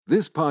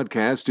This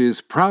podcast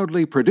is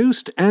proudly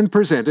produced and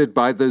presented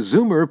by the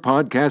Zoomer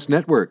Podcast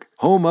Network,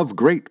 home of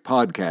great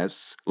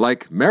podcasts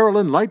like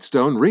Marilyn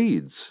Lightstone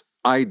Reads,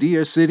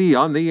 Idea City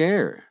on the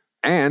Air,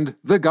 and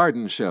The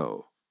Garden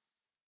Show.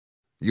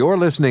 You're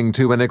listening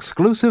to an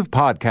exclusive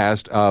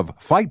podcast of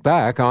Fight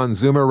Back on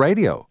Zoomer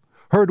Radio,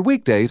 heard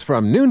weekdays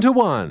from noon to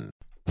 1.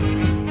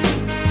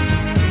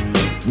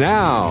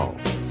 Now,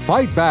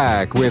 Fight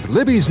Back with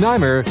Libby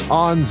Znaimer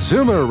on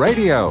Zoomer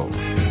Radio.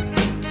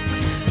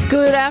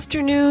 Good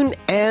afternoon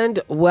and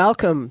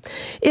welcome.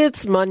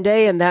 It's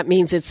Monday, and that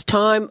means it's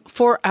time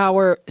for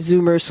our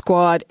Zoomer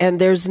Squad, and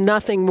there's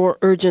nothing more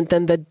urgent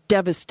than the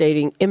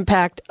devastating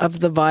impact of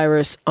the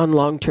virus on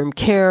long-term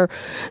care.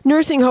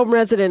 Nursing home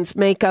residents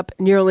make up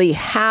nearly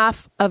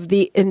half of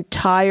the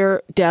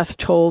entire death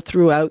toll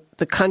throughout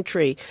the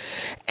country,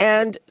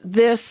 and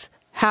this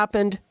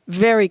happened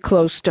very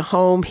close to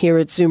home here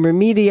at Zoomer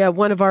Media.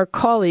 One of our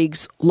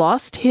colleagues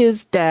lost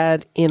his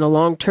dad in a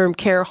long-term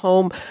care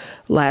home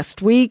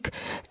last week.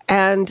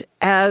 And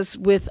as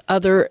with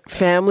other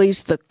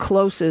families, the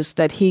closest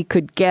that he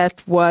could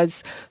get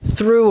was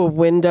through a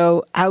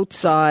window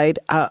outside,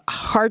 a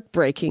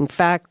heartbreaking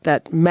fact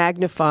that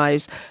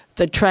magnifies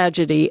the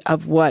tragedy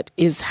of what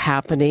is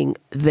happening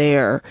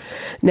there.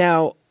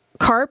 Now,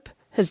 CARP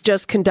has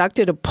just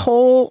conducted a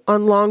poll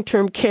on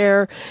long-term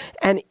care,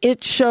 and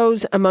it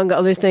shows, among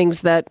other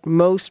things, that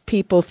most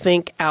people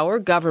think our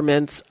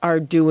governments are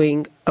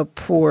doing a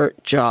poor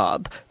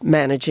job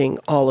managing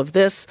all of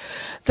this.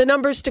 The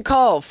numbers to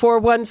call,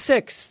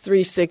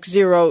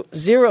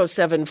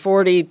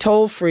 416-360-0740,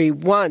 toll-free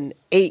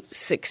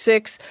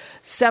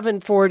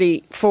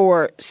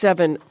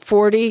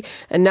 1-866-740-4740.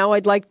 And now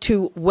I'd like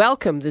to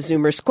welcome the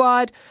Zoomer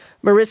Squad.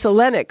 Marissa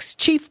Lennox,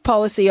 Chief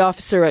Policy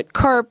Officer at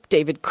CARP,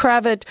 David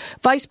Cravit,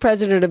 Vice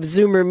President of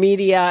Zoomer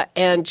Media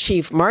and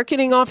Chief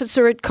Marketing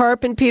Officer at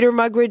CARP, and Peter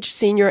Muggeridge,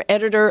 Senior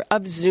Editor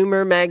of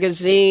Zoomer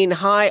Magazine.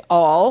 Hi,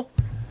 all.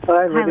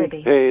 Hi,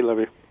 Libby. Hey,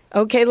 Libby.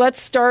 Okay, let's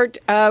start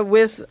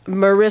with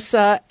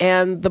Marissa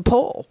and the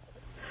poll.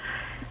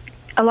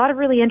 A lot of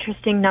really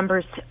interesting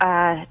numbers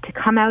to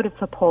come out of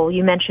the poll.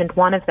 You mentioned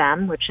one of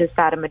them, which is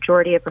that a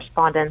majority of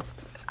respondents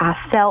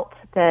felt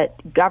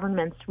that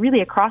governments really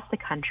across the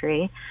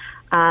country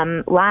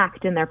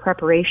lacked in their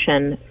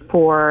preparation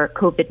for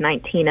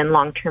COVID-19 and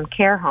long-term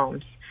care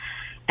homes.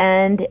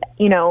 And,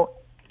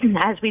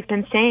 as we've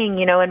been saying,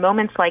 in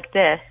moments like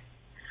this,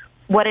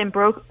 what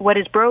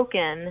is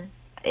broken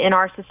in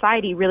our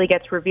society really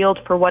gets revealed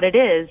for what it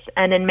is.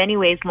 And in many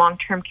ways,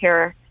 long-term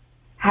care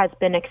has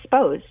been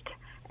exposed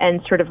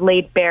and sort of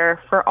laid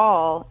bare for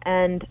all.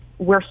 And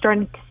we're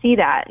starting to see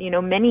that.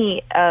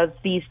 Many of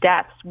these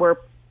deaths were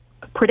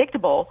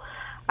predictable.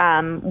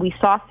 We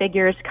saw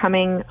figures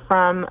coming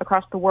from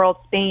across the world,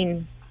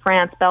 Spain,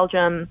 France,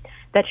 Belgium,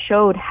 that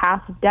showed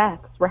half of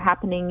deaths were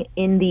happening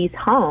in these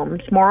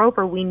homes.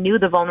 Moreover, we knew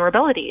the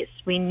vulnerabilities.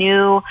 We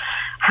knew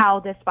how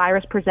this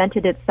virus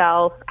presented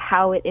itself,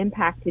 how it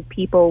impacted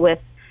people with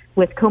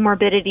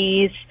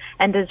comorbidities,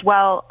 and as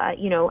well,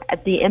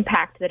 the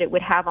impact that it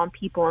would have on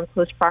people in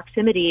close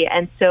proximity.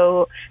 And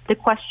so the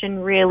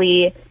question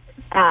really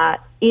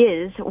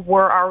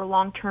were our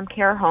long-term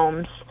care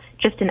homes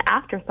just an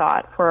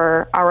afterthought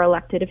for our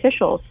elected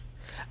officials?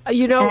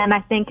 And I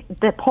think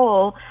the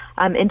poll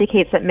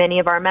indicates that many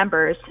of our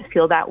members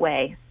feel that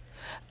way.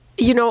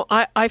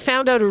 I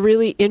found out a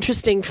really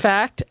interesting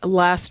fact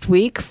last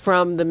week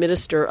from the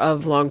Minister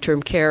of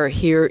Long-Term Care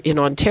here in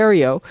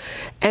Ontario.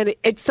 And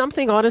it's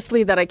something,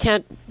 honestly, that I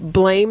can't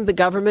blame the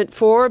government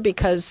for,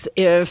 because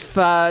if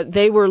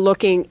they were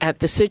looking at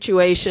the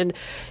situation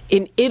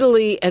in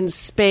Italy and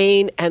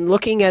Spain and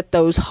looking at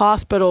those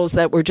hospitals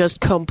that were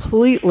just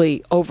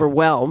completely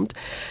overwhelmed.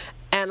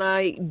 And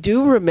I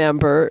do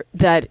remember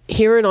that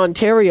here in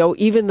Ontario,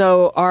 even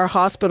though our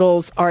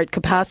hospitals are at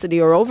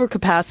capacity or over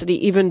capacity,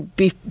 even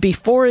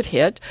before it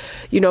hit,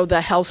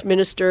 the health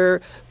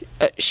minister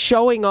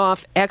showing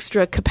off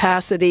extra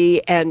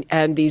capacity and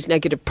these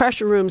negative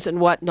pressure rooms and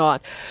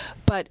whatnot.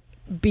 But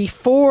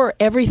before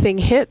everything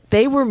hit,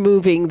 they were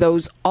moving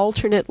those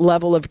alternate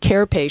level of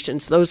care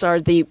patients. Those are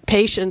the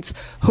patients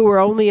who were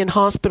only in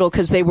hospital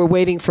because they were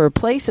waiting for a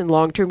place in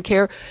long-term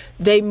care.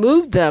 They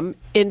moved them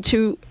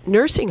into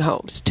nursing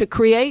homes to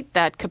create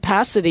that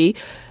capacity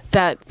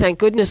that, thank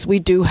goodness, we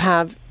do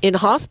have in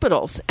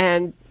hospitals.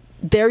 And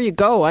there you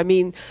go. I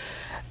mean,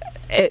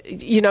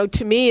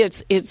 to me,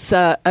 it's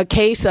a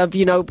case of,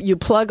 you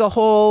plug a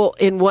hole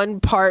in one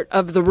part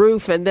of the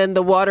roof and then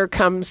the water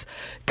comes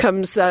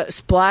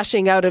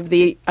splashing out of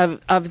the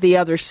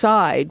other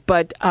side.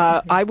 But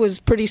I was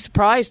pretty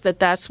surprised that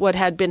that's what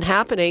had been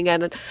happening.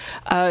 And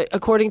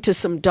according to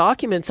some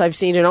documents I've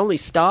seen, it only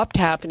stopped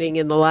happening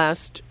in the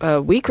last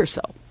week or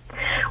so.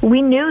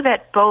 We knew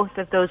that both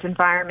of those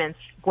environments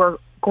were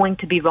going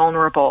to be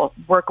vulnerable,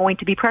 were going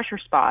to be pressure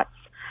spots.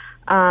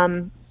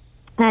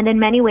 And in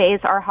many ways,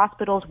 our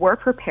hospitals were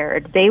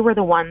prepared. They were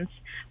the ones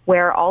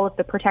where all of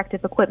the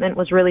protective equipment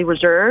was really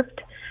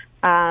reserved.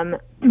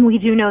 We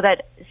do know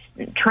that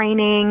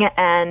training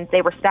and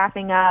they were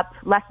staffing up.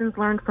 Lessons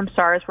learned from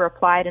SARS were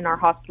applied in our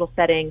hospital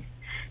settings.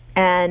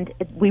 and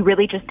we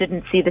really just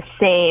didn't see the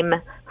same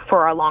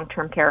for our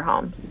long-term care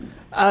homes.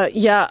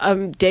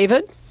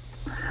 David?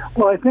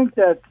 Well, I think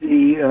that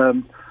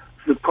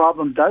the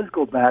problem does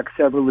go back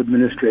several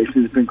administrations.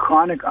 There's been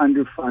chronic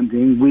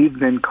underfunding.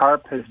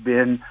 CARP has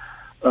been,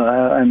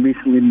 and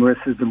recently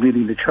Marissa's been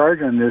leading the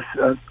charge on this,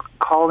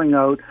 calling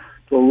out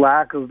the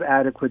lack of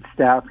adequate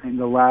staffing,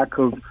 the lack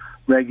of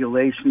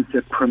regulations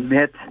that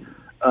permit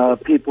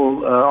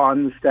people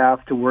on the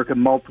staff to work in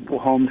multiple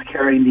homes,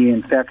 carrying the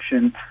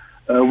infection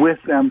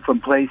with them from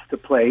place to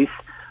place.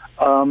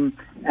 And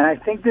I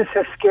think this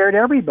has scared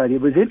everybody.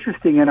 It was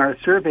interesting in our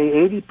survey,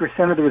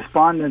 80% of the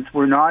respondents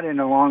were not in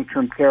a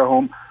long-term care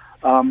home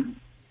and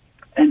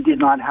did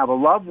not have a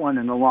loved one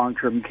in a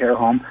long-term care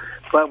home,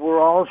 but we're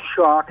all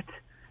shocked.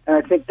 And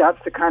I think that's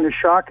the kind of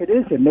shock it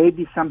is. It may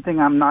be something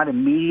I'm not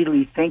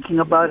immediately thinking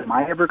about. Am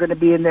I ever going to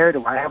be in there?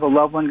 Do I have a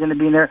loved one going to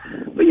be in there?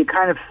 But you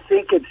kind of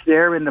think it's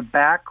there in the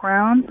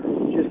background,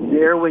 just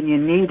there when you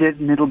need it,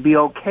 and it'll be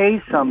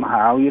okay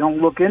somehow. You don't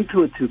look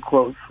into it too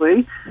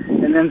closely.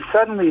 And then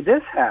suddenly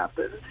this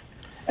happens,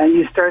 and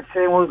you start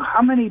saying, well,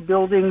 how many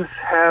buildings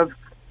have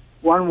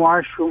one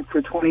washroom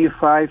for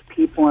 25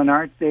 people, and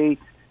aren't they,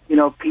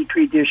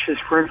 Petri dishes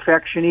for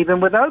infection even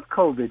without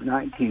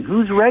COVID-19?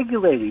 Who's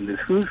regulating this?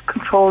 Who's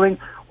controlling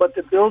what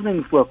the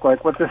buildings look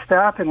like, what the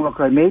staffing look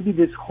like? Maybe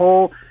this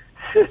whole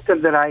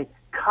system that I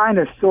kind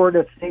of sort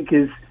of think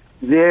is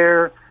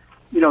there,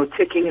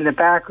 ticking in the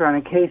background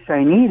in case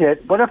I need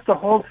it. What if the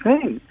whole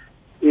thing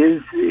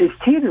is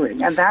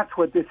teetering? And that's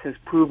what this has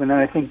proven, and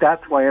I think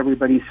that's why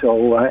everybody's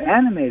so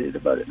animated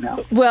about it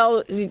now.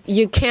 Well,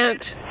 you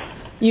can't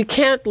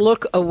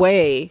look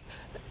away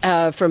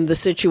from the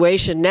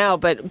situation now,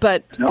 but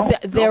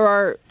there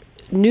are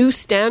new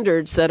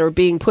standards that are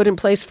being put in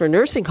place for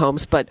nursing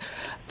homes. But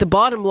the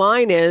bottom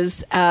line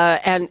is,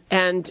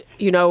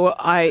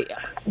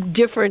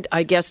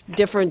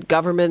 different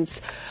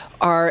governments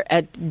are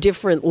at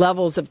different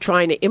levels of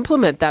trying to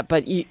implement that.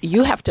 But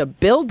you have to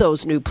build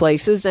those new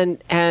places,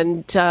 and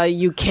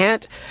you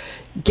can't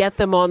get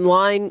them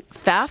online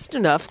fast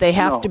enough. They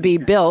have to be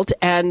built,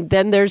 and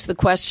then there's the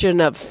question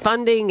of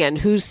funding and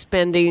who's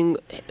spending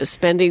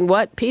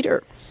what.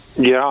 Peter?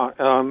 Yeah,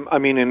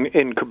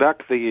 in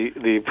Quebec,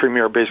 the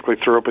premier basically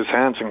threw up his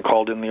hands and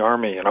called in the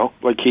army.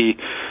 Like he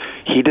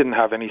didn't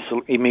have any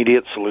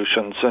immediate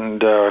solutions,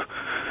 and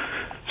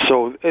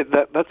so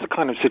that's the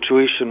kind of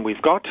situation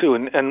we've got to.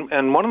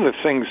 And one of the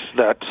things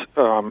that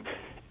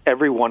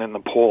everyone in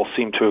the poll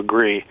seemed to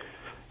agree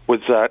was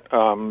that.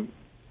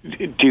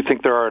 Do you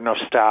think there are enough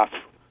staff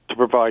to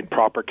provide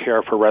proper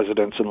care for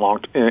residents in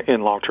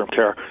long-term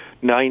care?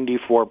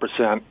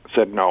 94%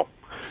 said no,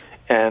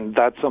 and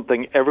that's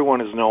something everyone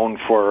has known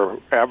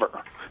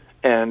forever,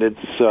 and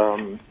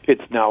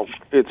it's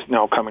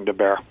now coming to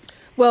bear.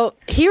 Well,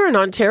 here in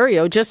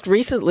Ontario, just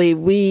recently,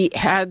 we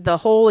had the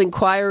whole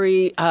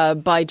inquiry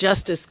by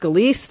Justice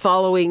Scalise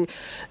following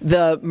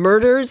the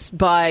murders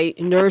by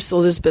nurse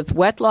Elizabeth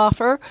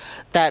Wetlaufer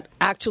that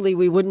actually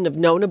we wouldn't have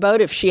known about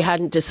if she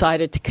hadn't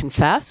decided to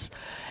confess.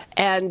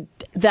 And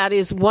that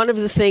is one of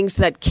the things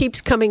that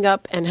keeps coming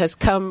up and has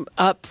come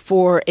up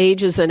for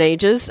ages and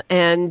ages.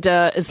 And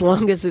as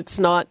long as it's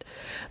not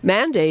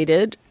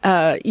mandated,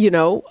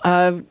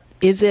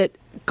 is it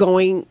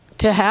going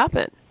to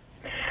happen?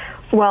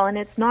 Well, and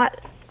it's not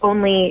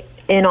only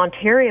in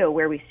Ontario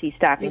where we see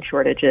staffing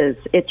shortages.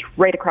 It's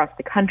right across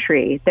the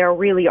country. There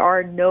really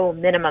are no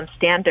minimum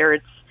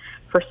standards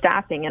for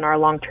staffing in our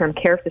long-term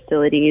care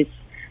facilities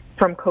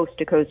from coast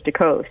to coast to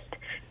coast.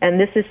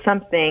 And this is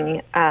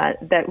something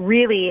that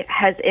really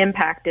has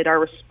impacted our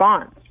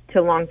response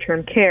to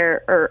long-term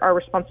care, or our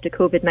response to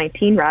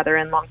COVID-19, rather,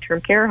 in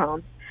long-term care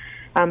homes.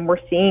 We're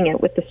seeing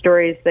it with the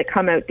stories that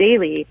come out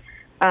daily.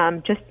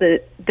 Just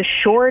the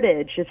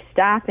shortage of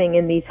staffing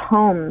in these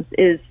homes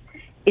is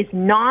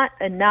not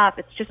enough.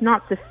 It's just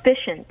not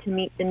sufficient to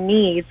meet the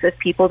needs of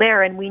people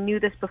there. And we knew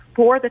this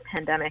before the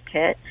pandemic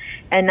hit,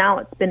 and now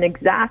it's been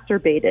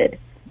exacerbated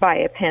by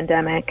a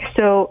pandemic.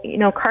 So,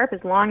 CARP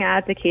has long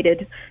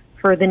advocated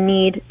for the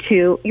need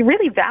to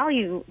really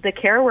value the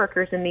care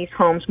workers in these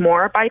homes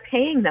more by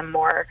paying them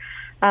more.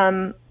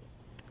 And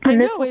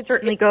this will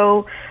certainly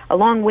go a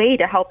long way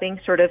to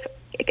helping sort of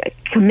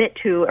commit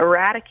to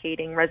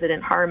eradicating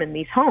resident harm in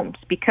these homes,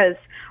 because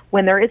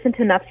when there isn't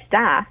enough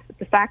staff,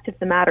 the fact of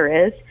the matter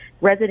is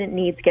resident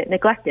needs get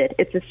neglected.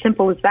 It's as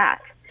simple as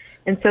that.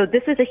 And so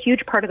this is a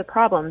huge part of the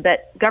problem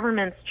that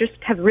governments just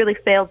have really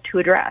failed to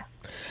address.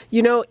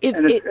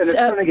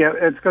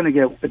 It's going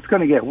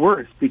to get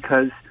worse,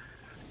 because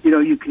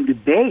you can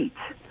debate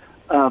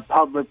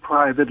public,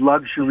 private,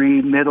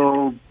 luxury,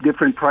 middle,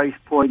 different price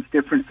points,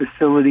 different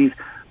facilities.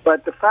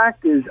 But the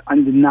fact is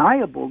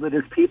undeniable that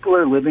as people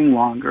are living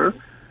longer,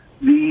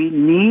 the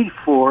need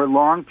for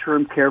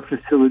long-term care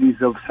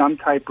facilities of some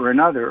type or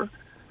another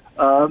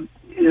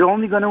is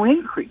only going to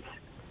increase.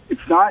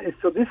 It's not.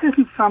 So this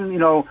isn't some,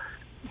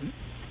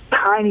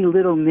 tiny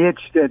little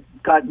niche that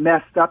got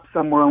messed up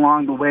somewhere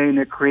along the way, and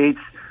it creates,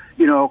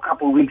 a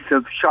couple of weeks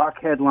of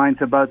shock headlines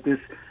about this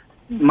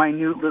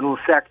minute little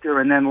sector,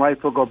 and then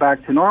life will go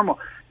back to normal.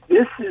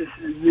 this is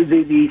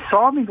the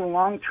solving the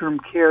long-term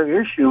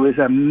care issue is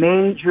a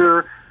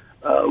major,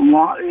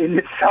 in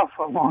itself,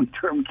 a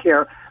long-term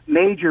care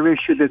major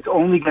issue that's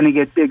only going to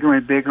get bigger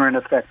and bigger and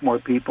affect more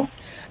people.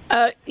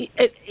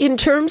 In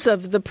terms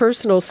of the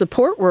personal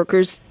support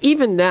workers,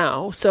 even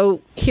now,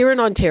 so here in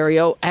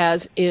Ontario,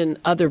 as in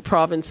other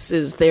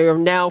provinces, they are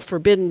now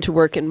forbidden to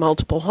work in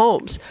multiple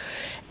homes.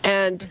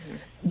 And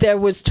there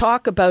was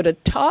talk about a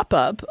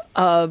top-up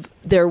of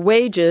their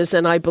wages,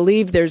 and I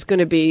believe there's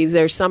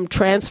some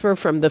transfer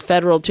from the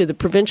federal to the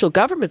provincial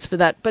governments for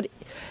that, but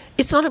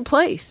it's not in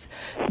place.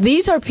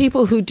 These are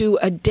people who do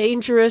a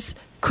dangerous,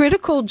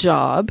 critical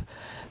job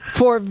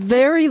for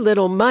very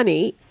little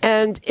money,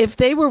 and if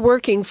they were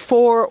working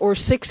 4 or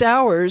 6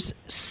 hours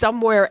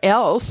somewhere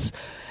else,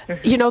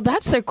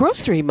 that's their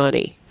grocery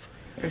money.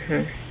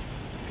 It's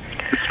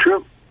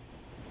true.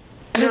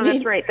 No,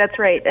 that's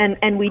right.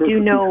 And we do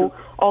know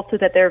also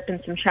that there have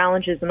been some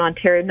challenges in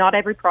Ontario. Not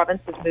every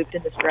province has moved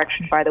in this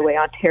direction, by the way.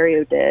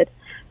 Ontario did,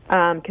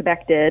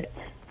 Quebec did,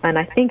 and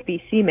I think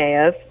BC may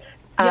have.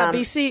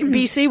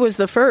 BC was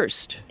the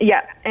first.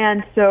 Yeah,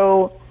 and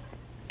so,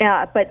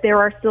 but there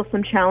are still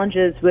some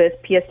challenges with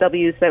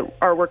PSWs that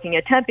are working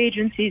at temp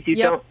agencies who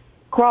don't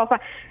qualify.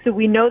 So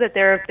we know that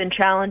there have been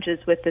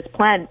challenges with this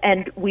plan,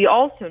 and we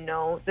also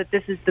know that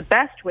this is the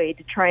best way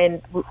to try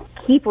and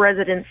keep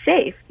residents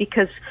safe,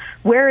 because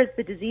where is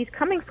the disease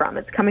coming from?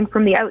 It's coming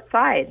from the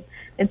outside.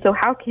 And so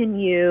how can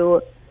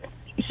you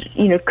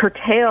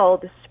curtail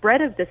the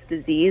spread of this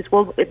disease?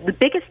 Well, the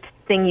biggest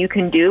thing you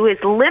can do is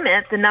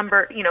limit the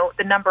number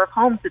of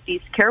homes that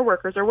these care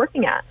workers are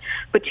working at.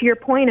 But to your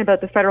point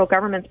about the federal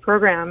government's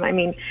program, I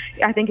mean,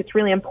 I think it's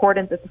really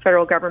important that the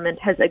federal government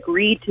has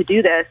agreed to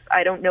do this.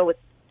 I don't know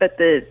but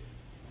the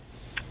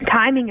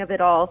timing of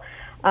it all,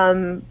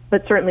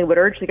 but certainly would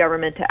urge the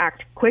government to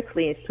act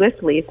quickly,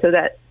 swiftly, so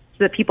that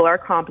people are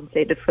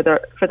compensated for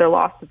their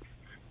loss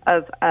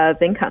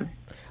of income.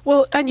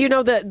 Well, and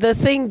the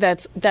thing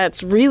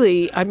that's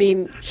really,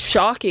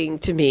 shocking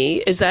to me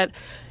is that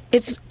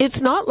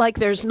it's not like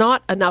there's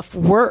not enough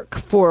work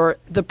for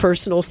the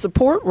personal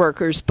support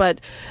workers, but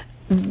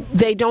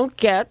they don't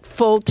get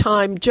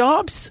full-time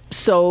jobs,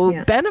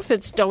 so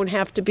benefits don't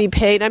have to be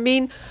paid. I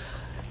mean,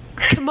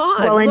 come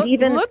on, well,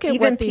 and look at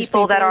what these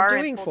people that are are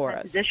doing in for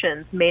us.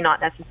 Positions may not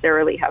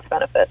necessarily have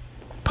benefits.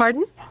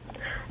 Pardon?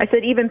 I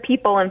said even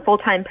people in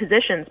full-time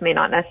positions may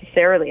not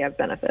necessarily have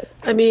benefits.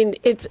 I mean,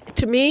 it's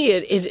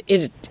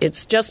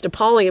just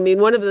appalling. I mean,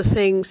 one of the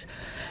things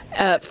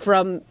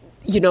from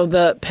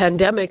the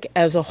pandemic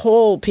as a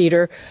whole,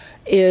 Peter,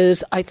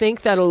 is I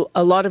think that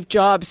a lot of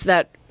jobs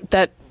that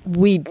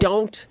we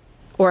don't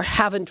or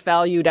haven't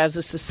valued as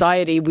a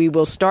society, we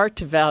will start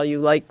to value,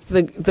 like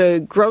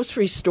the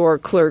grocery store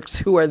clerks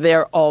who are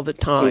there all the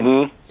time.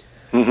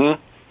 Mm-hmm.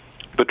 Mm-hmm.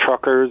 The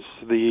truckers,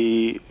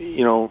 the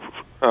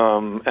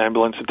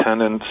ambulance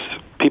attendants,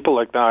 people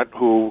like that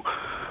who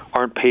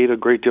aren't paid a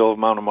great deal of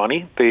amount of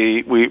money.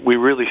 We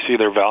really see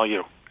their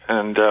value,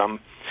 and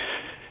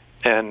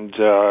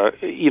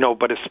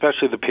but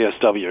especially the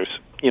PSWs,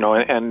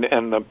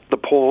 and the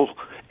poll,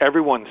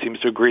 everyone seems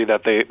to agree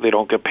that they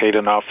don't get paid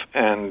enough,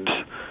 and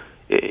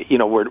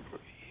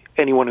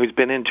anyone who's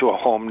been into a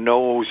home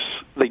knows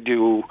they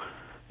do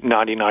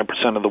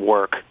 99% of the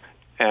work,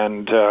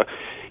 and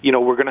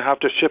we're going to have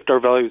to shift our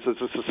values as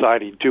a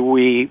society. Do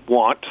we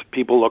want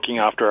people looking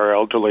after our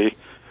elderly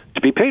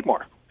to be paid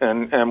more?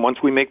 And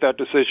once we make that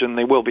decision,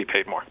 they will be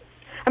paid more.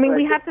 I mean,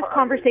 we have this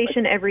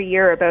conversation every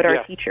year about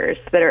our teachers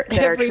that are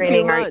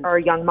training our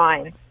young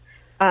minds.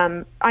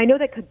 I know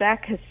that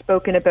Quebec has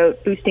spoken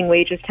about boosting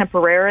wages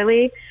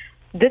temporarily.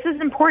 This is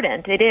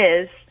important. It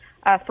is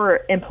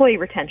for employee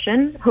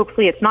retention.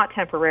 Hopefully it's not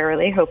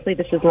temporarily. Hopefully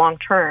this is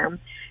long-term.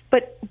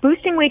 But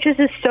boosting wages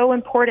is so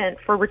important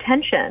for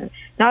retention.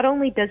 Not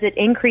only does it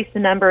increase the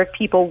number of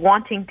people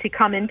wanting to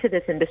come into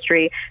this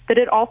industry, but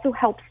it also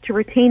helps to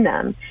retain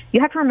them.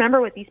 You have to remember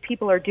what these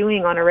people are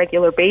doing on a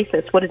regular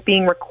basis, what is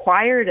being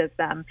required of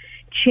them,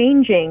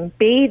 changing,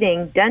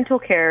 bathing, dental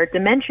care,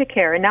 dementia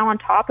care, and now on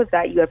top of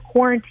that you have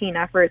quarantine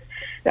efforts,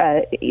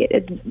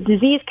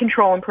 disease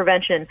control and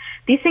prevention.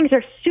 These things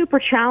are super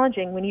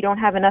challenging when you don't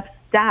have enough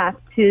staff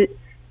to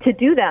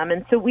do them.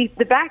 And so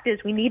the fact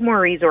is we need more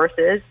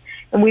resources.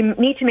 And we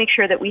need to make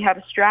sure that we have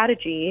a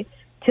strategy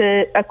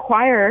to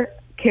acquire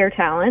care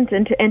talent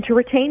and to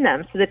retain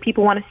them so that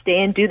people want to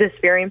stay and do this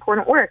very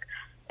important work.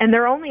 And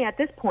they're only at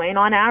this point,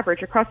 on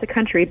average, across the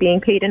country, being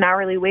paid an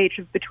hourly wage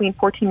of between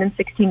 $14 and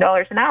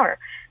 $16 an hour.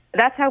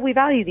 That's how we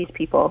value these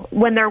people.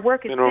 When their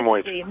work is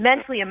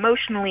mentally,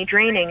 emotionally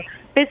draining,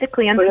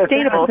 physically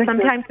unsustainable.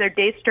 Sometimes their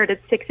days start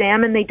at 6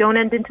 a.m. and they don't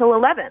end until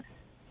 11.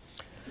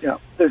 Yeah,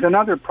 there's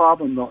another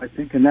problem, though, I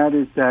think, and that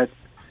is that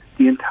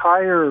the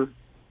entire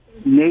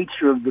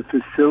nature of the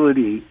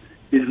facility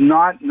is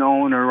not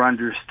known or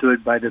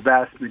understood by the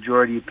vast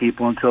majority of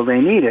people until they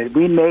need it.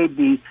 We may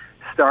be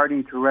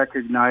starting to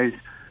recognize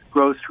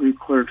grocery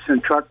clerks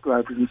and truck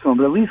drivers and so on,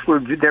 but at least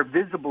they're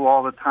visible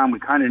all the time. We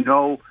kind of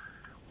know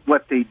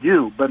what they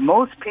do. But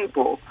most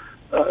people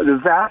the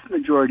vast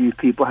majority of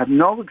people have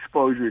no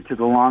exposure to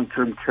the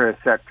long-term care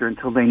sector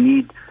until they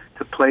need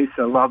to place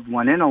a loved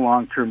one in a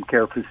long-term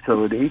care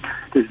facility.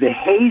 There's the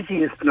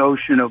haziest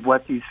notion of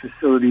what these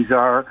facilities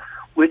are,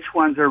 which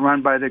ones are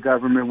run by the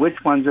government,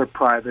 which ones are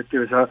private.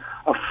 There's a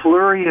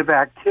flurry of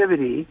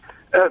activity.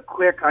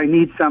 Quick, I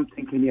need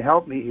something. Can you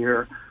help me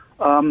here?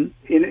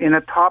 In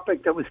a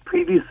topic that was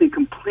previously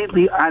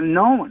completely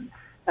unknown.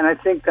 And I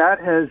think that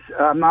has,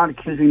 I'm not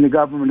accusing the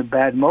government of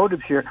bad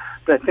motives here,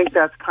 but I think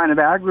that's kind of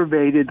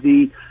aggravated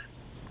the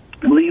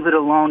leave it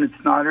alone,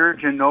 it's not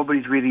urgent,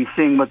 nobody's really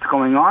seeing what's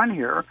going on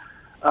here.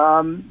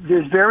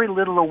 There's very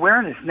little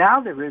awareness. Now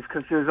there is,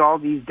 because there's all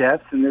these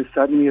deaths and there's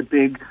suddenly a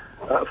big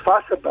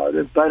fuss about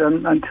it. But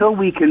until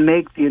we can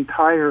make the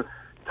entire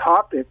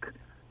topic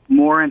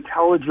more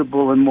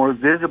intelligible and more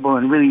visible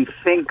and really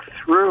think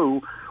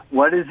through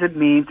what does it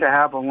mean to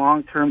have a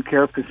long-term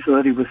care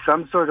facility with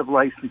some sort of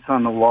license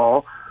on the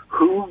wall,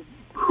 who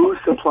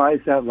supplies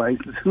that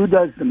license, who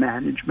does the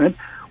management,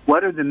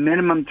 what are the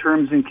minimum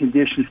terms and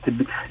conditions to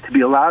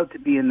be allowed to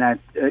be in that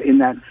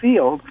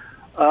field.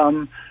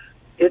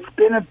 It's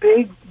been a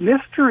big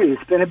mystery.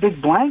 It's been a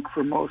big blank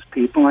for most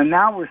people, and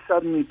now we're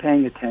suddenly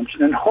paying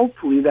attention, and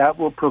hopefully that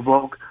will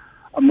provoke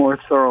a more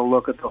thorough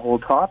look at the whole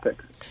topic.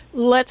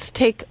 Let's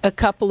take a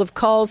couple of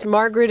calls.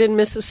 Margaret in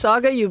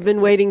Mississauga, you've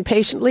been waiting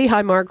patiently.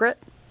 Hi, Margaret.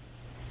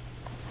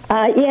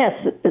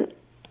 Yes,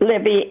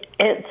 Libby.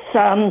 It's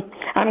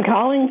I'm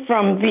calling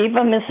from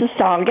Viva,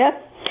 Mississauga,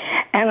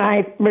 and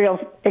I feel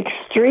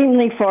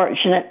extremely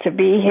fortunate to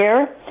be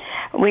here.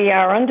 We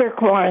are under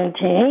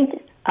quarantine.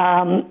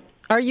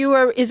 Are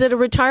you? Is it a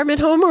retirement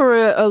home or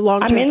a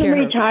long-term care? I'm in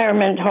a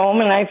retirement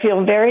home, and I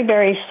feel very,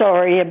 very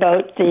sorry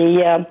about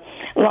the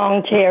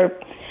long-term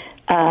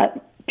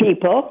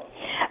people.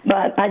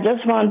 But I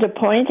just wanted to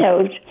point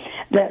out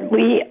that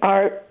we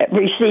are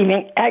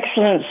receiving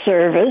excellent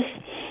service,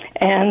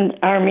 and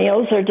our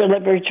meals are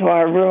delivered to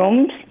our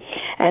rooms,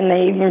 and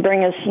they even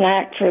bring a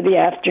snack for the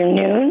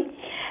afternoon.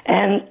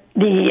 And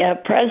the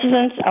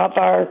president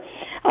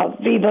of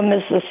Viva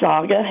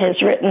Mississauga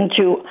has written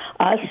to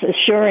us,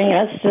 assuring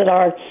us that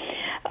our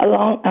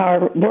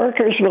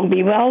workers will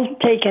be well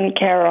taken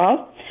care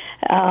of,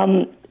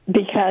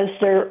 because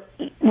they're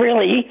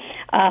really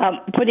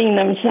putting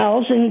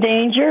themselves in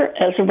danger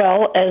as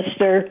well as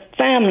their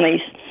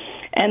families.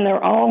 And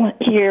they're all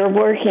here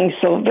working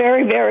so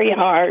very, very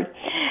hard.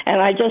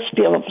 And I just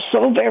feel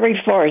so very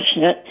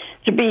fortunate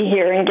to be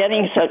here and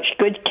getting such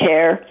good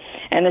care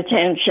and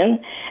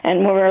attention.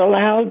 And we're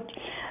allowed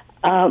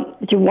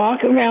to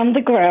walk around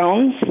the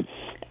grounds.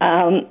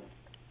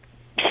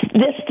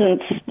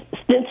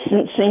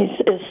 Distancing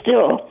is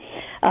still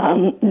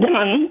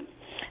done,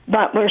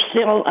 but we're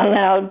still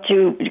allowed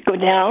to go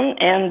down,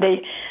 and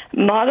they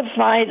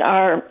modified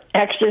our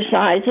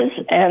exercises,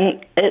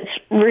 and it's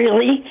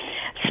really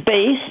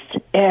spaced,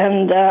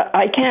 and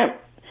I can't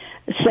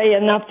say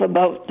enough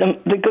about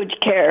the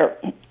good care.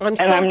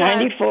 I'm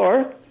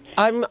 94.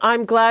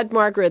 I'm glad,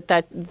 Margaret,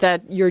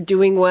 that you're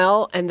doing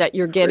well and that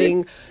you're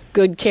getting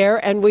good care,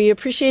 and we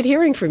appreciate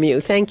hearing from you.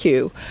 Thank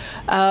you.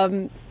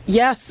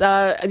 Yes,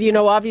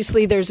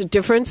 obviously there's a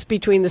difference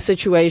between the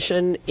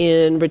situation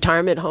in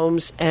retirement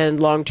homes and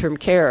long-term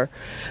care.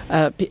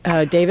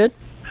 David?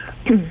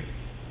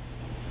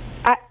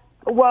 I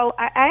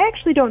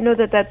actually don't know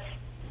that that's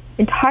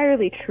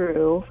entirely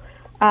true.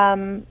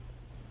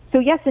 So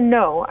yes and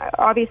no.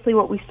 Obviously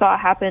what we saw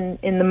happen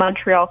in the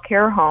Montreal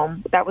care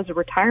home, that was a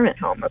retirement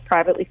home, a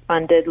privately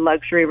funded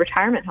luxury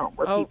retirement home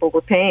where people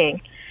were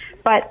paying.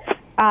 But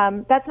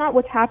that's not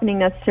what's happening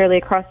necessarily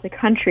across the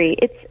country.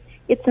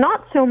 It's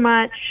not so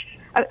much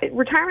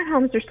retirement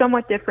homes are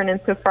somewhat different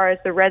insofar as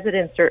the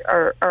residents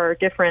are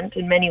different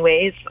in many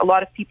ways. A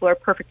lot of people are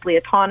perfectly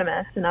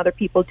autonomous, and other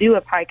people do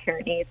have high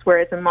care needs,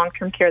 whereas in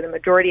long-term care, the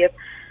majority of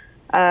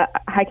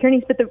high care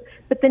needs. But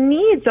the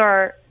needs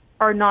are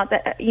not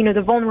that,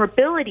 the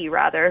vulnerability,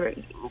 rather,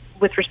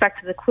 with respect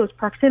to the close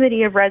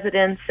proximity of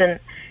residents and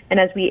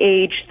as we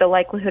age, the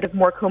likelihood of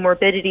more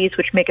comorbidities,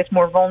 which make us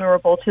more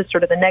vulnerable to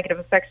sort of the negative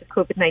effects of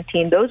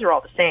COVID-19, those are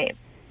all the same.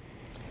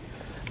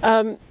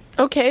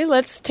 Okay,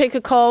 let's take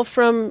a call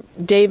from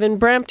Dave in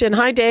Brampton.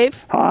 Hi,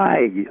 Dave.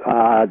 Hi,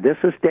 this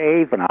is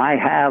Dave, and I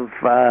have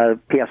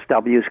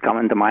PSWs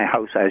coming to my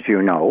house, as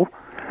you know.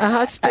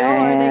 Still,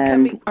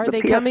 are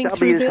they coming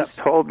through this? PSWs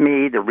have told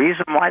me the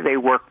reason why they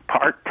work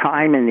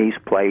part-time in these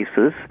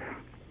places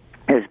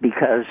is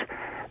because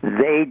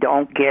they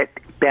don't get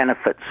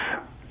benefits.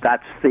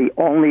 That's the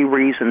only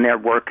reason they're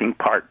working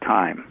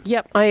part-time.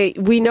 Yep,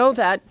 we know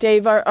that.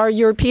 Dave, are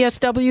your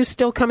PSWs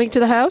still coming to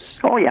the house?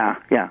 Oh, yeah.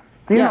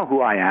 You know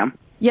who I am.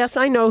 Yes,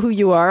 I know who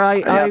you are. I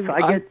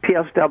get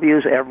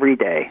PSWs every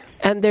day.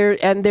 And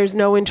there's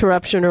no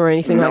interruption or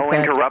anything like that? No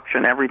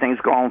interruption. Everything's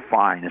going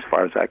fine as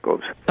far as that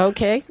goes.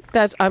 Okay.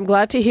 I'm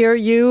glad to hear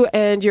you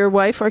and your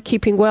wife are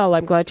keeping well.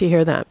 I'm glad to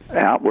hear that.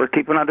 Yeah, we're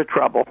keeping out of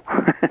trouble.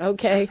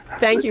 Okay.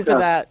 Thank you for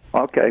that.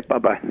 Okay.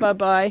 Bye-bye.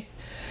 Bye-bye.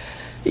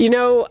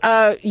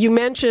 You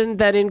mentioned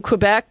that in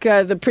Quebec,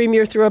 the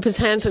Premier threw up his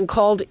hands and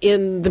called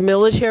in the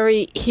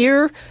military.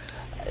 Here,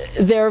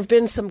 there have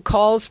been some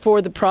calls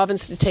for the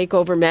province to take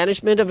over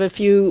management of a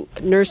few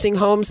nursing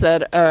homes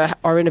that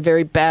are in a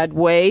very bad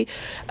way.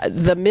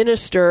 The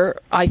minister,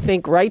 I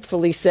think,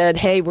 rightfully said,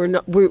 "Hey,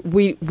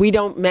 we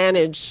don't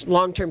manage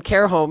long-term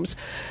care homes."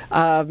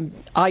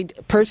 I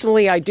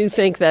do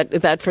think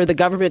that for the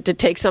government to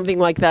take something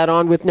like that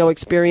on with no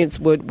experience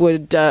would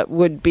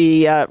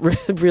be a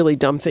really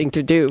dumb thing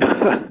to do.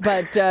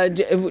 But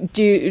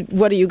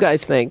what do you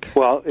guys think?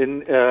 Well,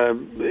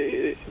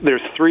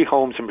 there's 3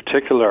 homes in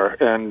particular,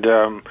 and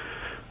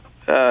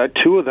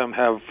 2 of them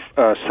have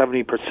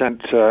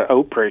 70%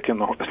 outbreak, and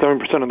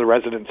 70% of the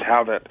residents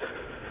have it.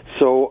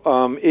 So,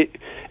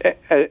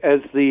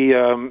 as the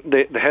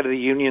head of the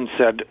union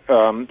said,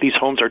 these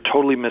homes are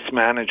totally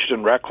mismanaged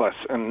and reckless,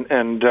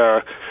 and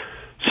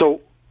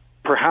so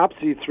perhaps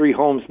these 3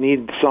 homes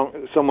need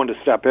someone to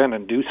step in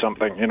and do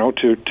something,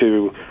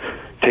 to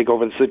take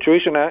over the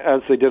situation,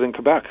 as they did in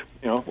Quebec,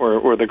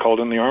 where they called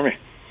in the army.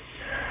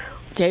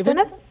 David?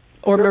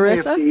 Or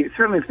Marissa?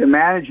 Certainly if the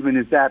management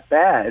is that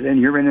bad and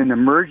you're in an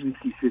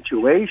emergency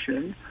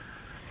situation,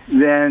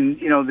 then,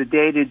 the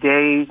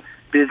day-to-day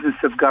business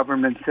of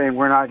government saying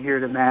we're not here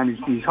to manage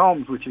these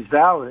homes, which is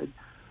valid.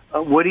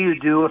 What do you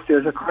do if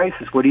there's a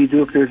crisis? What do you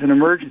do if there's an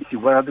emergency?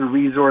 What other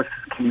resources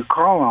can you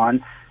call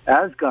on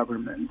as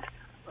government?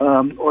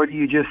 Or do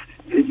you just,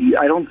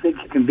 I don't think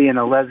you can be in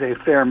a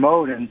laissez-faire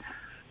mode and,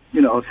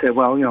 say,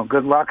 well,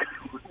 good luck.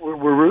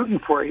 We're rooting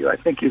for you. I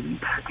think you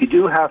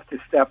do have to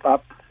step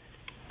up,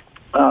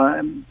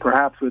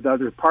 perhaps with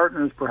other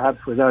partners,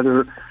 perhaps with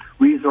other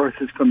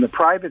resources from the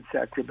private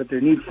sector, but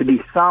there needs to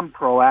be some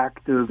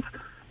proactive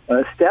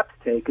steps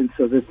taken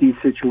so that these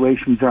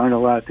situations aren't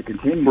allowed to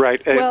continue.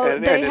 Right,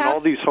 and in all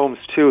these homes,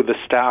 too, the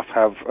staff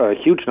have, a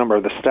huge number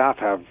of the staff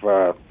have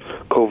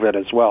COVID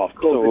as well.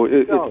 So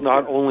it's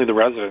not only the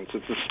residents,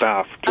 it's the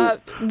staff,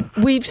 too.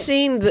 We've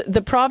seen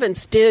the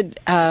province did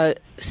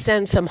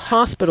send some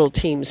hospital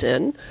teams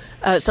in,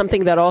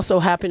 something that also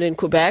happened in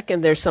Quebec,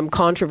 and there's some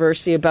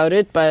controversy about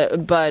it,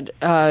 but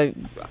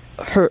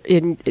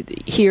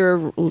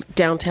here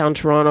downtown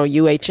Toronto,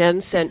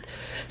 UHN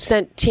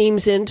sent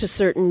teams into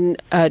certain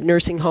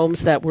nursing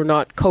homes that were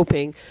not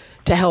coping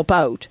to help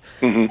out,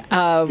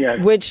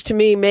 which to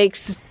me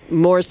makes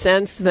more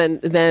sense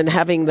than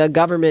having the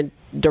government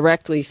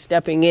directly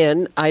stepping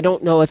in. I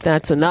don't know if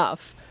that's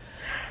enough,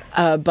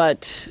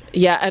 but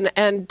yeah,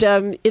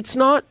 and it's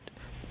not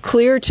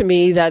clear to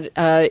me that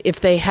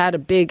if they had a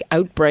big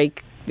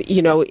outbreak,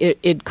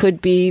 it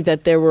could be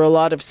that there were a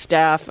lot of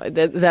staff,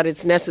 that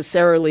it's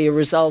necessarily a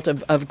result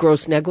of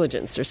gross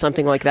negligence or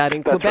something like that.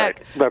 In Quebec,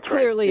 right. That's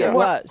clearly right. It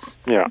was.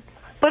 Yeah.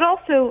 But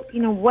also,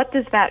 what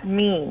does that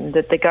mean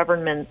that the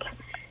government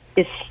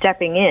is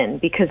stepping in?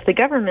 Because the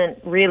government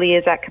really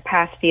is at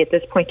capacity at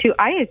this point, too.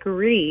 I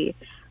agree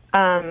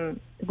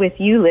with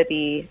you,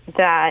 Libby,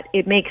 that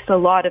it makes a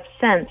lot of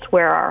sense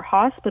where our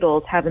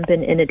hospitals haven't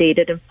been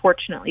inundated.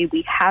 Unfortunately,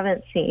 we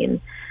haven't seen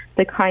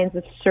the kinds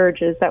of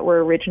surges that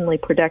were originally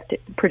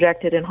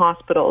projected in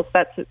hospitals.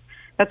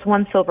 That's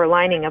one silver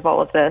lining of all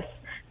of this.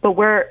 But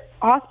where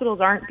hospitals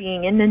aren't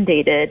being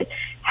inundated,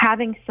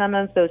 having some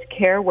of those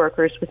care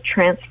workers with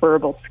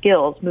transferable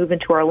skills move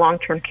into our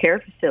long-term care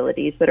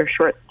facilities that are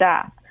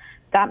short-staffed,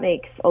 that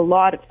makes a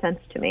lot of sense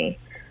to me.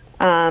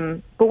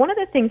 But one of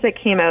the things that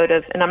came out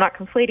of, and I'm not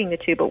conflating the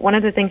two, but one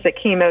of the things that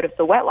came out of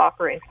the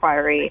Wetlocker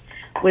inquiry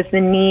was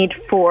the need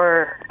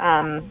for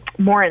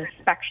more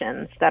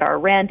inspections that are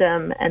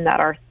random and that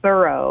are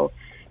thorough.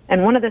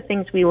 And one of the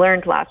things we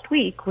learned last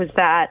week was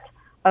that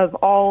of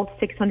all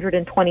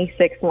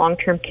 626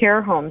 long-term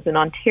care homes in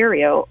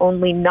Ontario,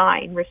 only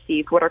 9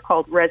 received what are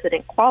called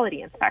resident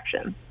quality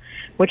inspections,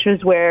 which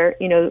is where,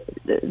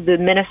 the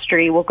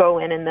ministry will go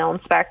in and they'll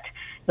inspect.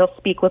 They'll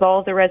speak with all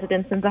of the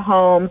residents in the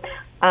home.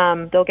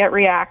 They'll get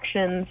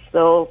reactions.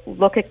 They'll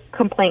look at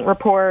complaint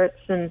reports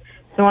and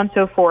so on and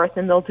so forth,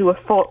 and they'll do a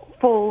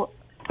full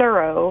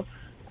thorough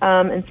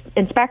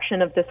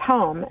inspection of this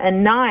home.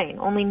 And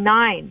only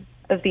 9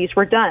 of these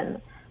were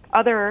done.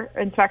 Other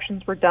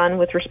inspections were done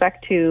with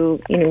respect to,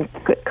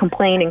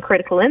 complaint and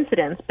critical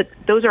incidents, but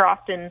those are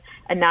often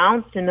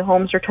announced and the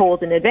homes are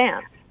told in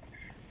advance.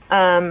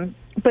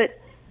 But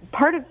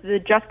part of the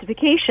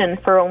justification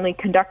for only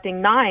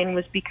conducting 9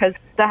 was because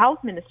the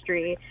health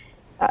ministry,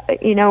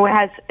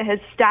 has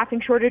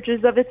staffing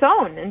shortages of its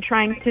own and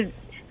trying to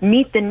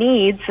meet the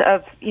needs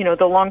of,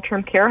 the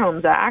Long-Term Care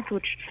Homes Act,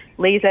 which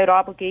lays out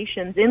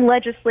obligations in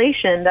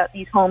legislation that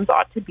these homes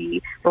ought to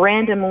be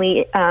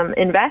randomly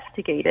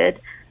investigated.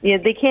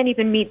 They can't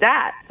even meet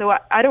that. So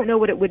I don't know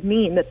what it would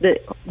mean that the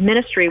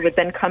ministry would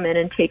then come in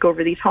and take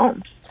over these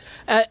homes.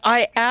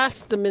 I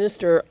asked the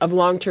Minister of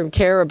Long-Term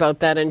Care about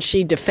that, and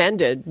she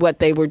defended what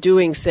they were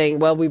doing, saying,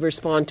 well, we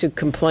respond to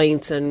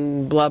complaints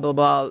and blah, blah,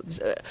 blah.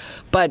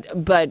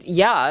 But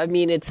yeah,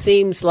 it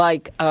seems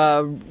like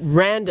a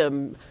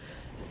random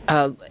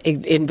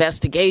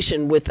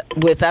investigation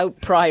without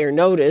prior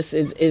notice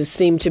is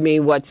seemed to me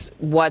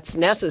what's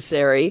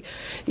necessary.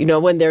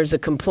 When there's a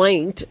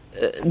complaint,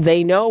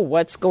 they know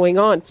what's going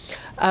on.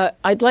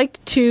 I'd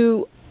like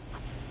to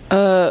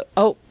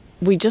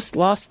we just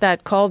lost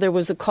that call. There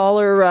was a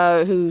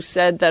caller who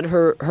said that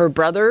her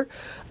brother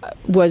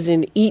was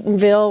in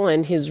Eatonville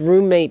and his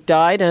roommate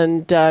died,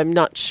 and I'm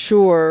not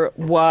sure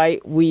why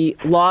we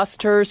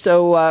lost her.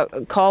 So,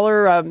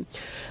 caller,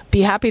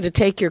 be happy to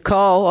take your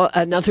call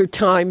another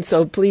time,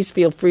 so please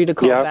feel free to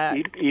call back.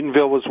 Yeah,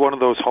 Eatonville was one of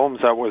those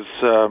homes that was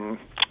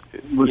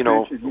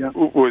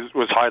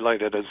was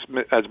highlighted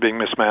as being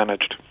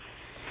mismanaged.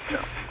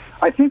 Yeah.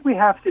 I think we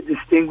have to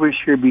distinguish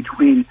here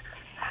between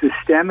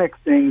systemic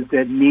things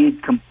that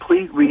need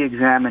complete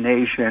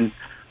reexamination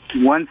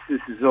once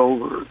this is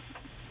over,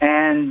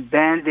 and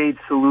Band-Aid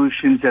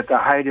solutions at the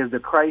height of the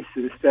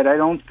crisis that I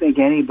don't think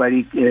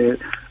anybody, at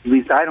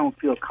least I don't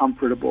feel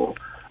comfortable,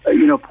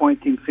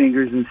 pointing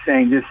fingers and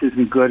saying this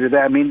isn't good or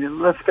that. I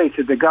mean, let's face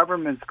it, the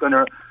government's going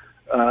to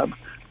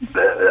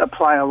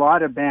apply a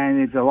lot of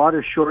Band-Aids, a lot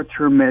of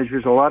short-term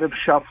measures, a lot of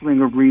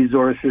shuffling of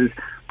resources,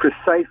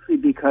 precisely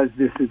because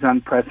this is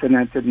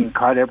unprecedented and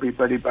caught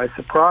everybody by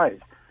surprise.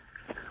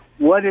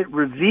 What it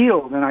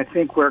revealed, and I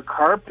think where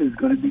CARP is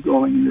going to be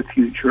going in the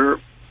future,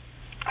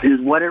 is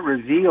what it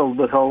revealed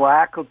was a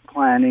lack of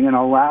planning and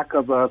a lack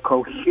of a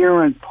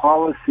coherent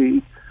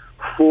policy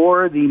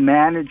for the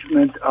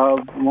management of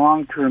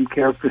long-term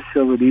care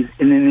facilities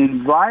in an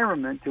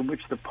environment in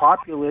which the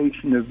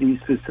population of these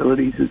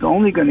facilities is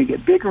only going to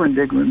get bigger and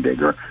bigger and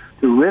bigger.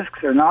 The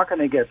risks are not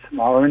going to get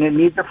smaller, and it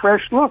needs a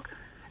fresh look.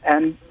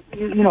 And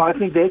I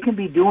think they can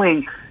be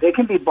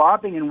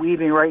bobbing and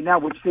weaving right now,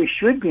 which they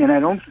should be, and I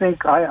don't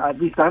think, at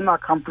least I'm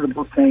not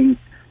comfortable saying,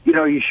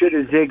 you should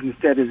have zigged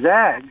instead of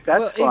zagged.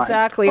 That's fine.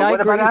 Exactly. But I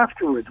what agree. about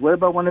afterwards? What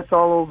about when it's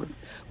all over?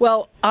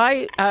 Well,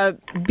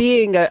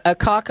 being a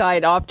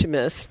cockeyed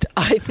optimist,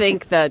 I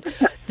think that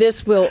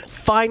this will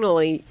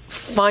finally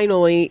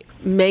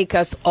make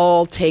us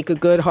all take a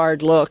good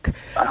hard look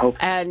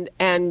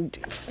and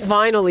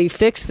finally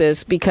fix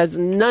this, because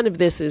none of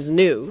this is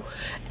new.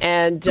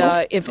 And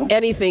if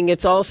anything,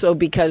 it's also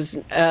because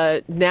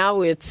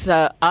now it's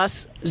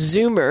us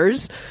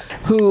Zoomers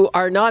who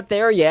are not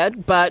there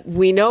yet, but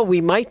we know we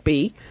might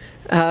be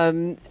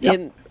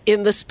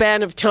in the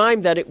span of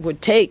time that it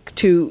would take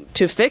to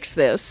fix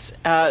this.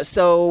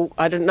 So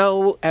I don't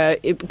know,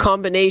 a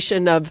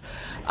combination of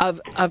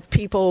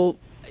people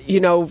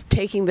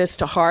taking this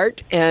to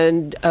heart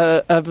and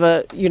of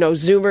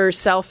Zoomer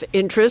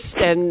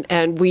self-interest,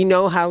 and we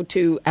know how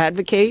to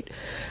advocate.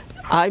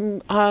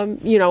 I'm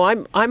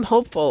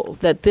hopeful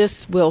that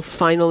this will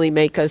finally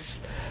make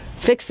us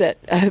fix it.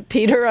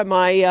 Peter, am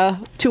I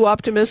too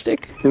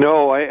optimistic?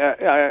 No,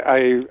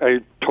 I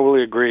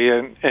totally agree,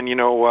 and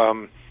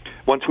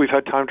once we've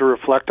had time to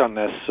reflect on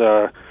this,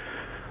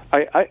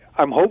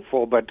 I'm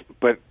hopeful, but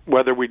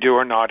whether we do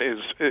or not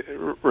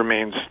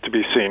remains to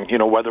be seen.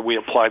 Whether we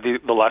apply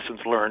the lessons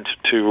learned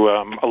to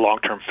a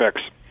long-term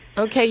fix.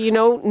 Okay,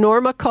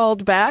 Norma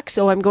called back,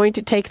 so I'm going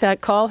to take that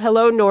call.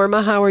 Hello,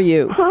 Norma. How are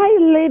you? Hi,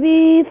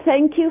 Libby.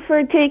 Thank you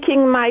for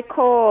taking my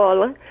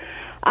call.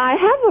 I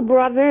have a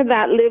brother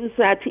that lives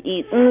at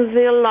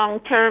Eatonville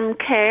Long-Term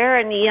Care,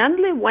 and he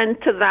only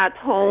went to that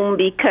home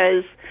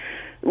because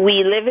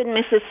we live in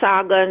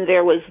Mississauga, and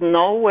there was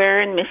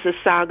nowhere in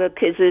Mississauga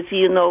because, as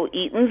you know,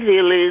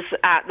 Eatonville is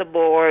at the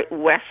border,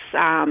 West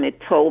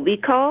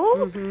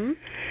Etobicoke. Mm-hmm.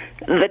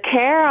 The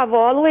care I've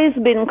always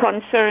been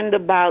concerned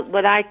about,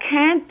 but I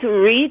can't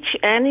reach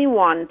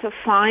anyone to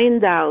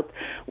find out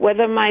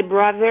whether my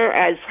brother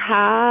has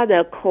had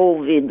a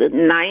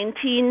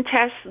COVID-19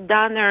 test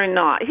done or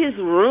not. His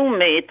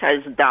roommate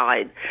has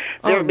died.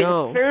 There have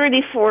been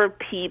 34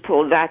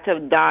 people that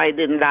have died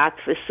in that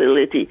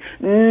facility.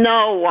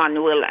 No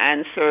one will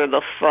answer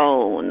the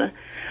phone.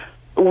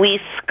 We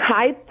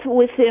Skyped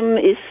with him,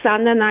 his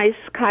son and I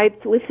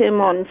Skyped with him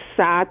on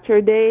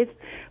Saturdays.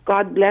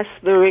 God bless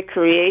the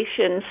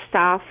recreation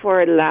staff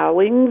for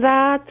allowing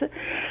that.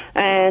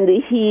 And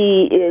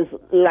he is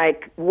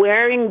like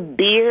wearing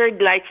beard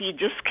like he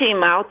just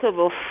came out of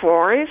a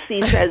forest.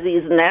 He says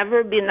he's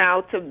never been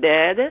out of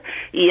bed.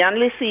 He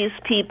only sees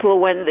people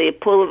when they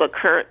pull the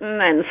curtain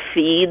and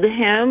feed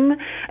him.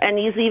 And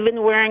he's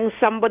even wearing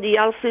somebody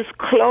else's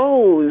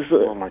clothes.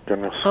 Oh, my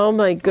goodness. Oh,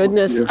 my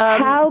goodness.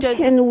 How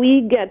can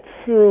we get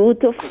through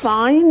to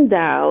find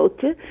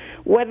out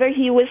whether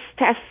he was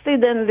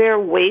tested and they're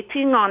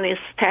waiting on his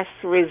test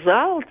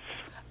results?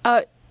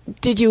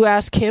 Did you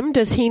ask him?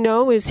 Does he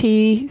know? Is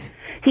he...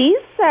 He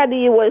said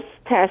he was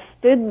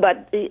tested,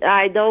 but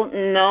I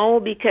don't know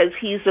because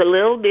he's a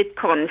little bit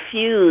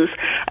confused.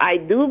 I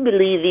do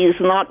believe he's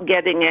not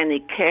getting any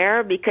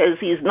care because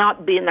he's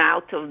not been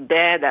out of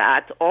bed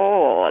at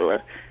all.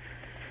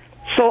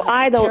 So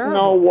I don't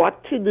know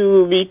what to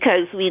do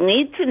because we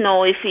need to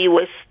know if he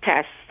was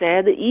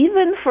tested,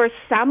 even for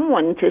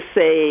someone to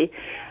say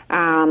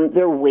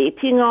they're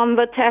waiting on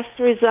the test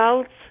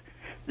results.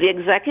 The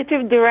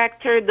executive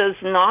director does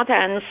not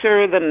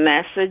answer the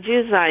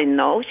messages. I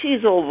know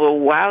she's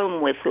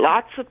overwhelmed with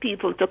lots of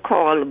people to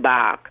call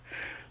back.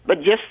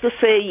 But just to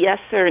say yes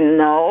or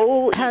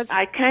no,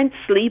 I can't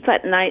sleep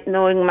at night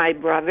knowing my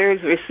brother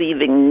is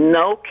receiving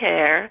no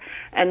care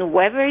And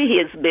whether he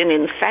has been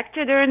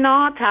infected or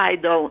not, I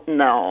don't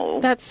know.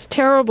 That's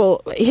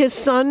terrible. His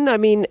son,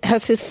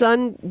 has his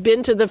son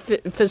been to the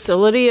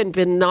facility and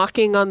been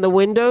knocking on the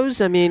windows?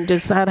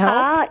 Does that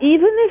help?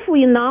 Even if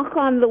we knock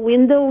on the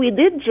window, we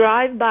did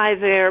drive by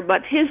there,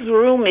 but his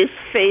room is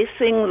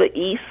facing the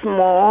East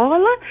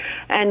Mall,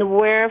 and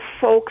where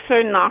folks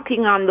are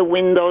knocking on the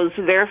windows,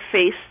 they're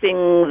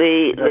facing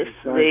the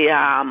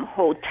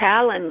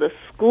hotel and the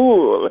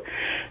school.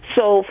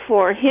 So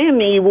for him,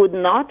 he would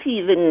not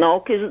even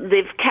know because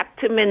they've kept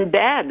him in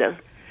bed.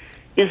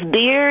 His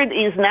beard,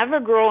 he's never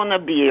grown a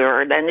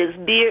beard, and his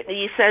beard,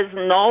 he says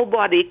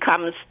nobody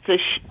comes to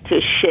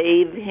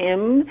shave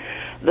him.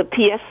 The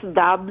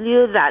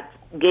PSW that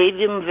gave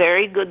him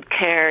very good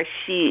care,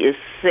 she is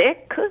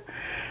sick,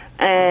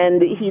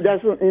 and he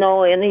doesn't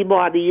know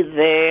anybody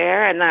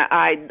there. And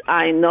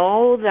I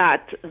know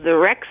that the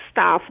rec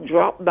staff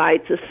dropped by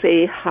to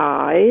say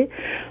hi,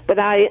 but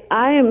I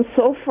am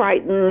so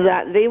frightened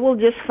that they will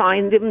just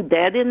find him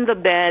dead in the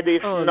bed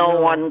if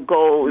no one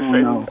goes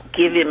and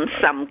give him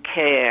some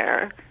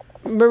care.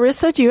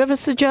 Marissa, do you have a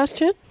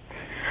suggestion?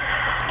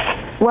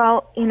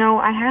 Well,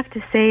 I have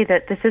to say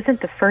that this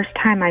isn't the first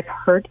time I've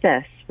heard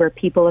this, where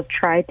people have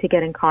tried to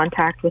get in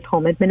contact with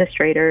home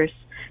administrators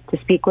to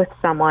speak with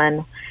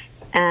someone.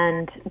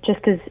 And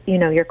just as,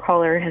 your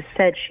caller has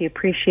said, she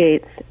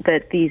appreciates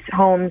that these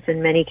homes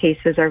in many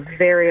cases are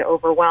very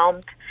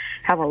overwhelmed,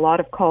 have a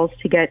lot of calls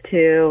to get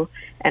to,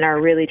 and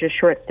are really just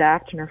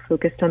short-staffed and are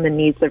focused on the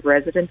needs of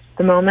residents at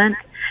the moment.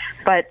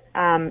 But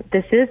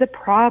this is a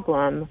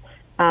problem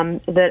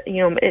that,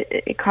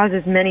 it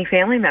causes many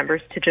family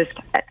members to just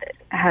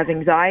have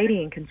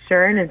anxiety and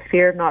concern and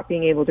fear of not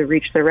being able to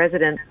reach their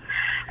residents.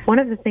 One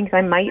of the things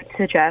I might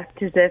suggest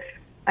is if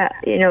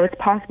it's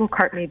possible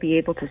CARP may be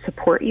able to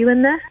support you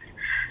in this.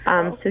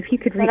 So if you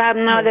could reach... But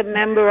I'm not a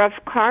member of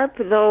CARP,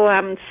 though.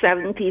 I'm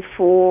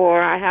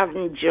 74. I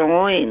haven't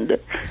joined.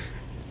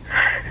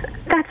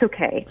 That's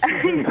okay.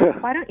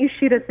 Why don't you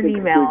shoot us an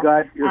email? We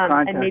got your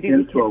contact and maybe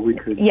info. We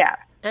could... Yeah.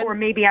 Or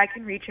maybe I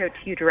can reach out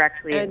to you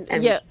directly and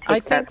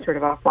take that sort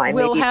of offline.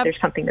 Maybe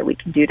there's something that we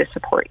can do to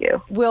support you.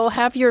 We'll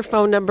have your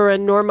phone number,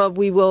 and Norma,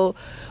 we'll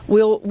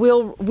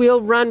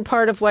run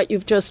part of what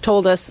you've just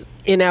told us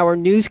in our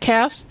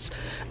newscasts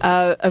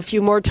a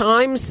few more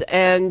times,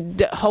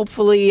 and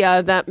hopefully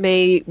that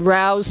may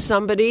rouse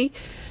somebody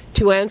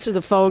to answer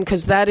the phone,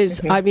 because that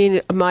is,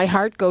 my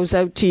heart goes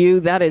out to you.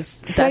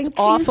 That's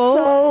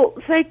awful.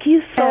 Thank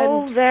you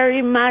so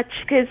very much,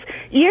 because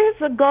years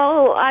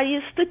ago I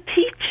used to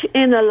teach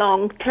in a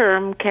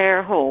long-term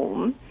care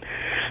home.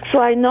 So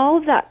I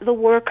know that the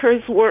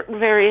workers work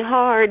very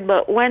hard,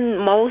 but when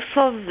most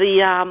of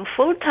the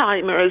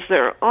full-timers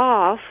are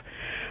off,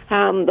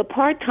 the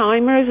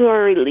part-timers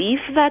or relief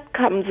that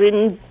comes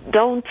in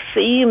don't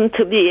seem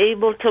to be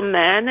able to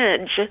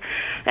manage.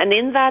 And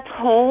in that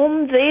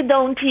home, they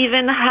don't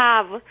even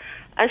have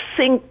a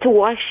sink to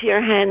wash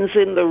your hands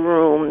in the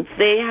room.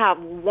 They have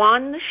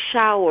one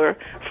shower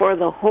for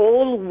the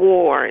whole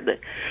ward.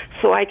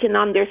 So I can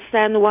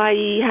understand why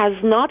he has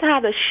not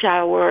had a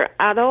shower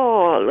at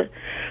all.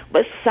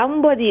 But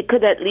somebody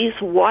could at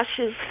least wash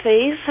his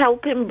face,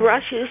 help him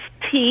brush his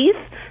teeth,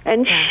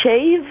 and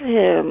shave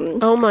him.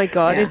 Oh, my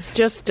God. Yeah. It's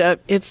just,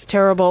 it's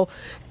terrible.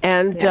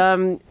 And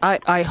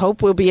I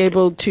hope we'll be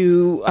able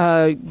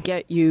to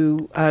get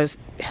you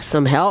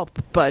some help.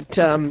 But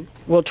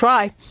we'll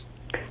try.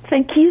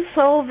 Thank you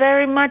so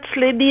very much,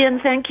 Libby,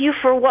 and thank you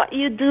for what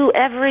you do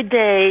every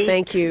day.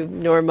 Thank you,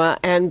 Norma,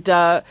 and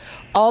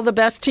all the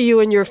best to you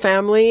and your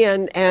family,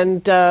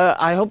 and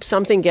I hope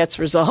something gets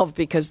resolved,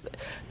 because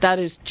that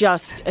is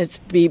just, it's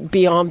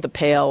beyond the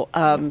pale.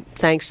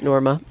 Thanks,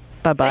 Norma.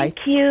 Bye-bye.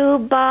 Thank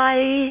you.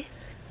 Bye.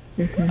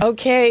 Mm-hmm.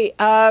 Okay,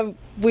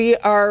 we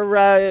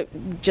are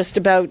just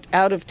about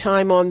out of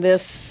time on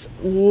this.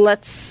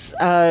 Let's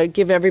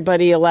give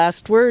everybody a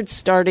last word,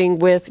 starting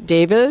with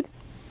David.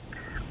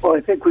 Well,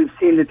 I think we've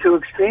seen the two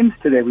extremes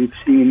today. We've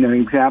seen an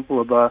example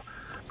of a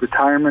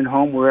retirement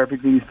home where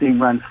everything's being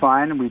run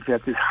fine, and we've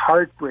got this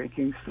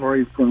heartbreaking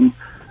story from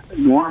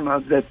Norma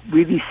that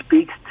really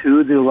speaks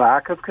to the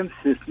lack of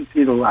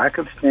consistency, the lack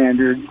of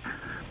standards,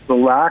 the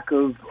lack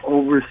of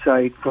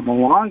oversight from a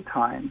long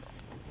time.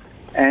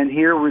 And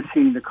here we're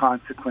seeing the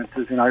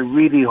consequences, and I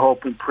really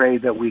hope and pray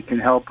that we can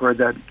help her,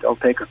 that they'll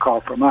take a call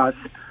from us.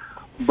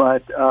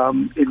 But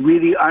it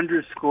really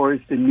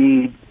underscores the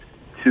need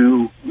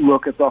to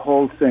look at the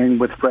whole thing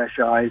with fresh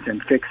eyes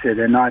and fix it,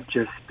 and not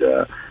just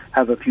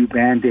have a few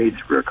Band-Aids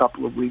for a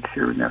couple of weeks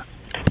here and there.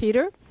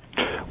 Peter?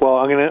 Well,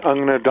 I'm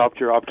gonna adopt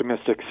your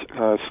optimistic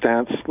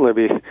stance,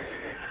 Libby,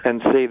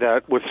 and say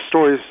that with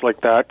stories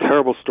like that,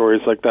 terrible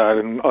stories like that,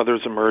 and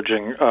others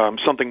emerging,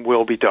 something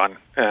will be done,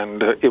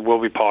 and it will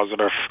be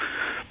positive,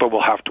 but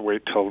we'll have to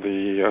wait till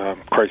the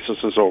crisis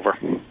is over.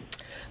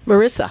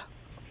 Marissa?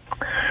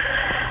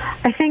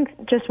 I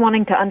think just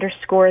wanting to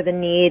underscore the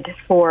need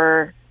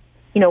for,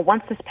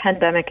 once this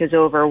pandemic is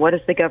over, what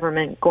is the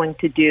government going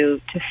to do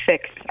to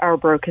fix our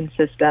broken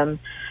system?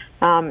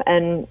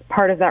 And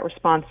part of that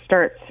response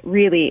starts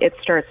with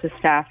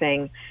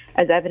staffing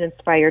as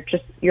evidenced by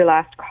your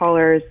last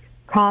caller's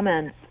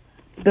comments,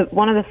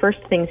 one of the first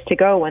things to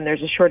go when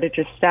there's a shortage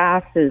of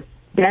staff is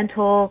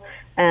dental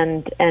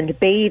and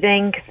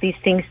bathing, because these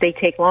things, they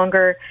take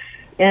longer.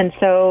 And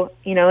so,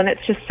 and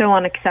it's just so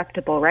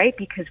unacceptable, right?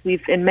 Because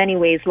we've in many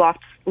ways lost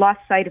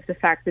sight of the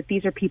fact that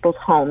these are people's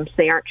homes.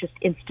 They aren't just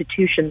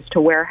institutions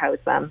to warehouse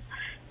them.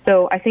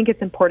 So I think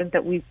it's important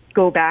that we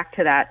go back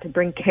to that, to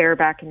bring care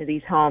back into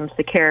these homes,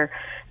 the care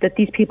that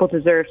these people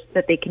deserve so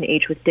that they can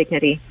age with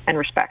dignity and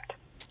respect.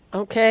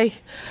 Okay.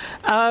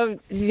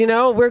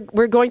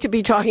 We're going to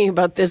be talking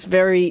about this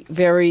very,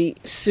 very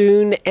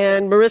soon.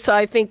 And Marissa,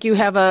 I think you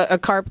have a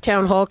CARP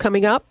town hall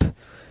coming up.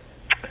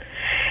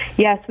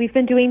 Yes, we've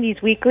been doing these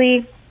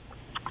weekly.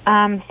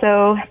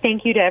 So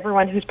thank you to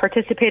everyone who's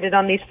participated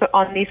on these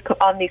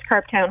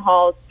CARP town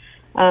halls.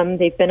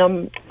 They've been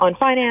on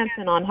finance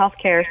and on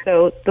healthcare.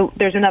 So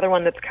there's another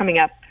one that's coming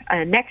up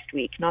next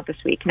week, not this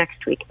week,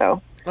 next week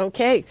though.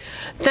 Okay.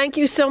 Thank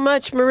you so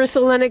much,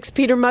 Marissa Lennox,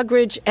 Peter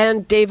Muggeridge,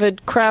 and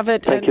David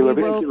Cravit. Thank you,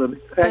 Libby.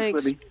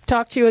 Thanks.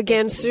 Talk to you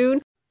again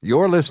soon.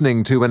 You're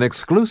listening to an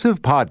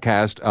exclusive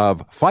podcast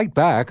of Fight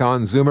Back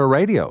on Zoomer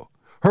Radio.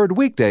 Heard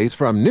weekdays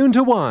from noon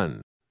to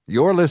 1.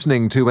 You're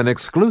listening to an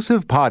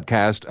exclusive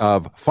podcast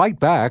of Fight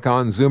Back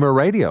on Zoomer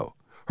Radio.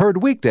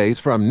 Heard weekdays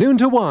from noon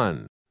to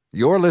 1.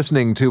 You're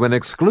listening to an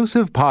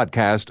exclusive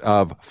podcast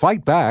of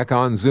Fight Back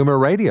on Zoomer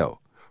Radio.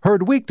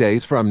 Heard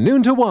weekdays from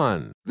noon to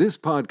 1. This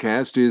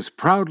podcast is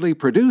proudly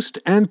produced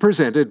and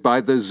presented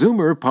by the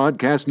Zoomer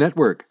Podcast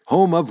Network,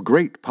 home of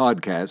great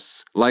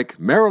podcasts like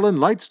Marilyn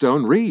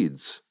Lightstone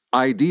Reads,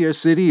 Idea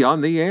City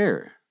on the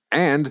Air,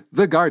 and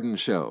The Garden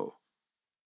Show.